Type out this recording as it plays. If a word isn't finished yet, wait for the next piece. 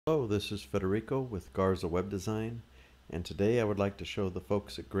Hello, this is Federico with Garza Web Design, and today I would like to show the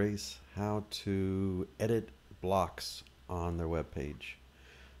folks at Grace how to edit blocks on their web page.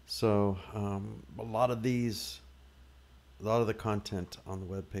 So a lot of the content on the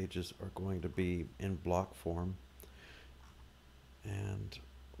web pages are going to be in block form, and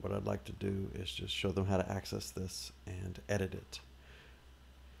what I'd like to do is just show them how to access this and edit it.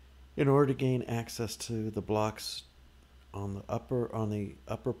 In order to gain access to the blocks on the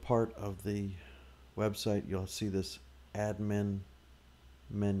upper part of the website, you'll see this admin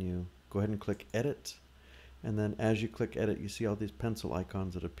menu. Go ahead and click edit, and then as you click edit, you see all these pencil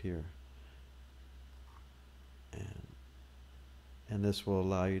icons that appear, and this will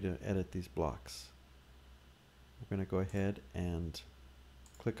allow you to edit these blocks. We're going to go ahead and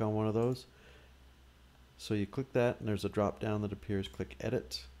click on one of those. So you click that, and there's a drop down that appears. Click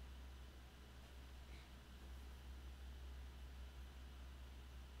edit.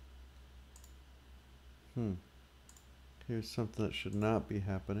 Here's something that should not be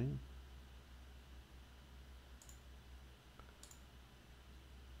happening.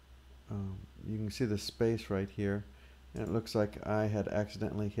 You can see the space right here, and it looks like I had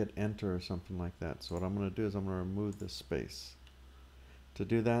accidentally hit enter or something like that. So what I'm going to do is I'm going to remove this space. To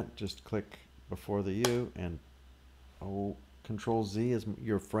do that, just click before the U, and Control Z is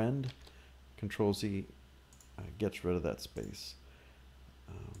your friend. Control Z gets rid of that space.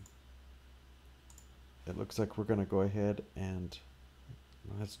 It looks like we're going to go ahead and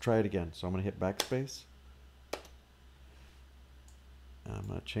let's try it again. So I'm going to hit backspace. And I'm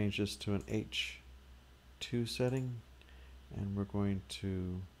going to change this to an H2 setting, and we're going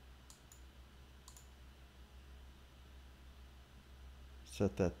to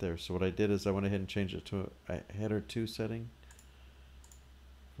set that there. So what I did is I went ahead and changed it to a header 2 setting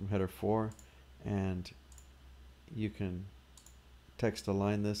from header 4, and you can text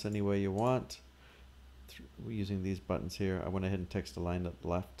align this any way you want using these buttons here. I went ahead and text aligned it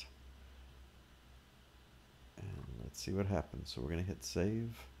left, and let's see what happens. So we're going to hit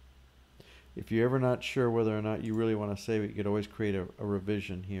save. If you're ever not sure whether or not you really want to save it, you could always create a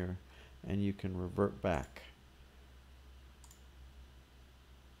revision here, and you can revert back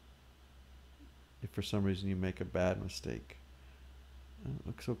if for some reason you make a bad mistake. It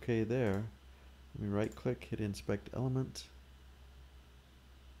looks okay there. Let me right click, hit inspect element.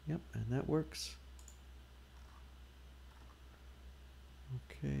 Yep, and that works.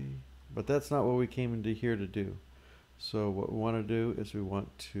 Okay, but that's not what we came into here to do. So what we want to do is we want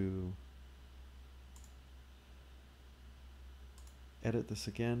to edit this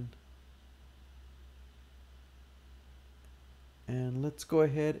again. And let's go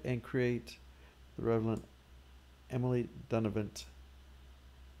ahead and create the relevant Emily Dunavant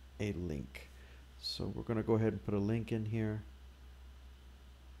a link. So we're going to go ahead and put a link in here.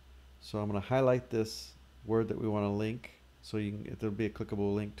 So I'm going to highlight this word that we want to link, so there'll be a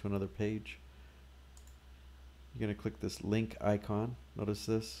clickable link to another page. You're going to click this link icon. Notice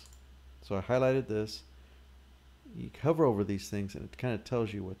this. So I highlighted this. You hover over these things, and it kind of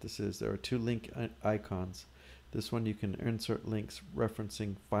tells you what this is. There are two link icons. This one you can insert links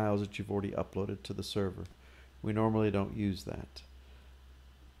referencing files that you've already uploaded to the server. We normally don't use that.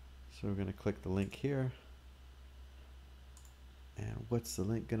 So we're going to click the link here. And what's the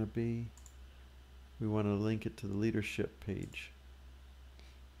link going to be? We want to link it to the leadership page.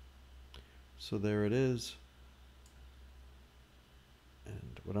 So there it is.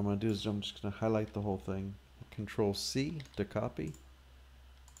 And what I'm going to do is I'm just going to highlight the whole thing. Control C to copy.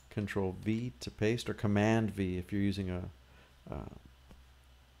 Control V to paste, or Command V if you're using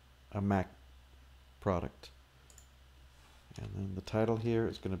a Mac product. And then the title here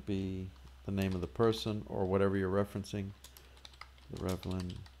is going to be the name of the person or whatever you're referencing. The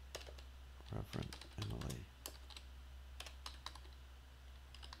Reverend Emily.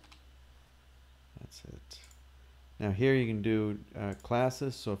 That's it. Now here you can do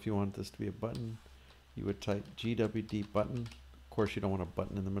classes. So if you want this to be a button, you would type GWD button. Of course, you don't want a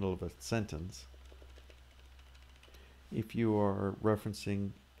button in the middle of a sentence. If you are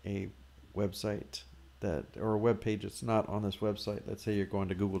referencing a website or a web page that's not on this website, let's say you're going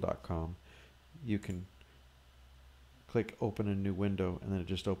to google.com, you can click open a new window, and then it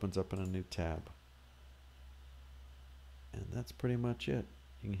just opens up in a new tab. And that's pretty much it.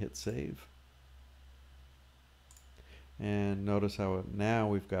 You can hit save. And notice how now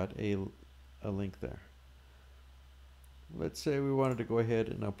we've got a link there. Let's say we wanted to go ahead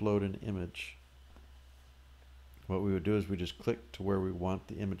and upload an image. What we would do is we just click to where we want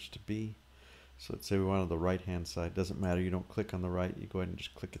the image to be. So let's say we wanted the right hand side. Doesn't matter, you don't click on the right, you go ahead and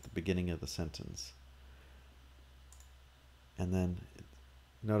just click at the beginning of the sentence. And then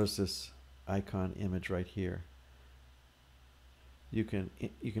notice this icon image right here. You can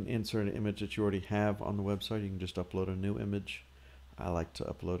insert an image that you already have on the website. You can just upload a new image. I like to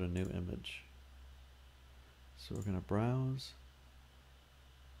upload a new image. So we're going to browse.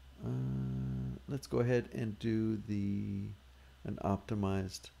 Let's go ahead and do an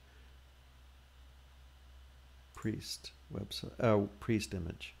optimized priest website, priest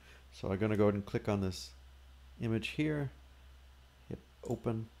image. So I'm going to go ahead and click on this image here, hit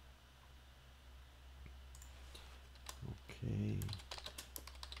open. Okay.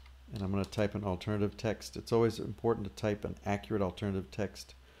 And I'm going to type an alternative text. It's always important to type an accurate alternative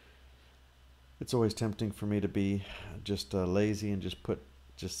text. It's always tempting for me to be just lazy and just put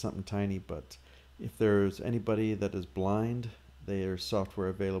just something tiny, but if there's anybody that is blind, there's software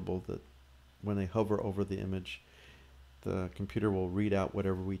available that when they hover over the image, the computer will read out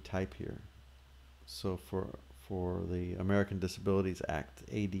whatever we type here. So for the American Disabilities Act,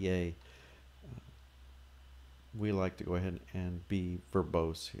 ADA, we like to go ahead and be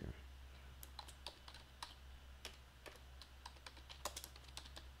verbose here.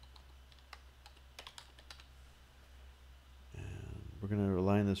 And we're going to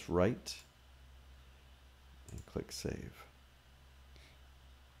align this right and click save.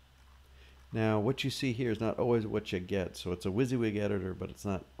 Now what you see here is not always what you get, so it's a WYSIWYG editor, but it's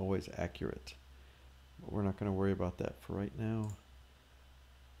not always accurate. But we're not going to worry about that for right now.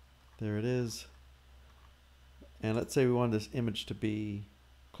 There it is. And let's say we want this image to be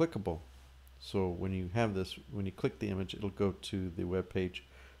clickable. So when you have this, when you click the image, it'll go to the web page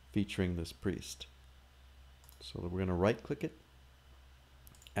featuring this priest. So we're going to right click it.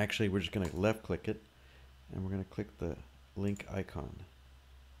 Actually, we're just going to left click it, and we're going to click the link icon.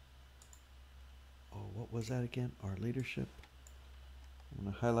 Oh, what was that again? Our leadership. I'm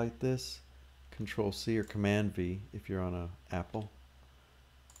going to highlight this, Control C or Command V if you're on an Apple.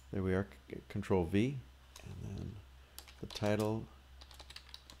 There we are, Control V, and then the title.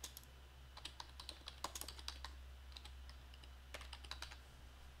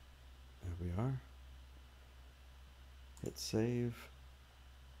 There we are. Hit save.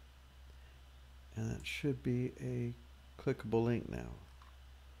 And that should be a clickable link now.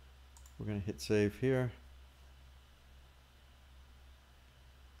 We're going to hit save here.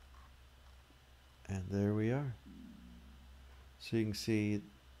 And there we are. So you can see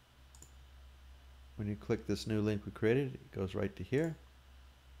when you click this new link we created, it goes right to here.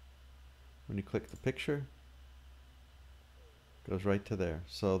 When you click the picture, it goes right to there.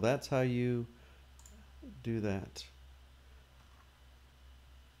 So that's how you do that.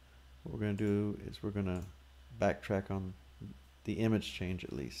 What we're going to do is we're going to backtrack on the image change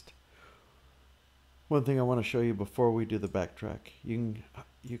at least. One thing I want to show you before we do the backtrack, you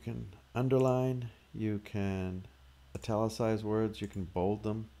can underline, you can italicize words, you can bold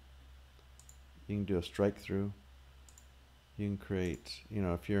them, you can do a strike through, you can create,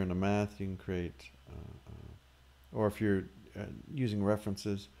 if you're into math, you can create, or if you're using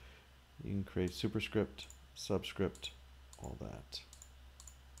references, you can create superscript, subscript, all that.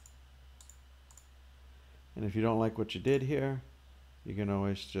 And if you don't like what you did here, you can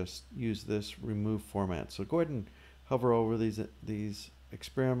always just use this remove format. So go ahead and hover over these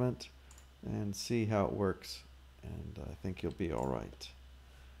experiment and see how it works, and I think you'll be all right.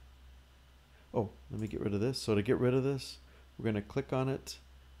 Oh, let me get rid of this. So to get rid of this, we're going to click on it,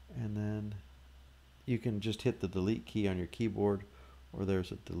 and then you can just hit the delete key on your keyboard, or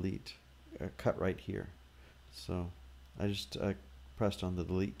there's a delete cut right here. So I just pressed on the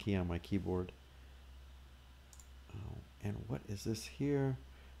delete key on my keyboard. And what is this here?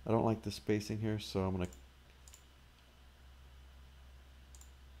 I don't like the spacing here, so I'm going to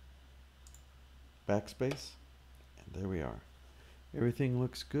backspace, and there we are. Everything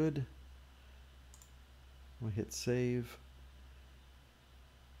looks good. We'll hit save,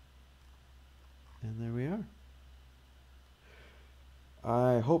 and there we are.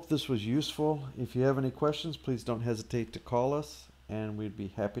 I hope this was useful. If you have any questions, please don't hesitate to call us, and we'd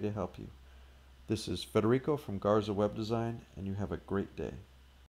be happy to help you. This is Federico from Garza Web Design, and you have a great day.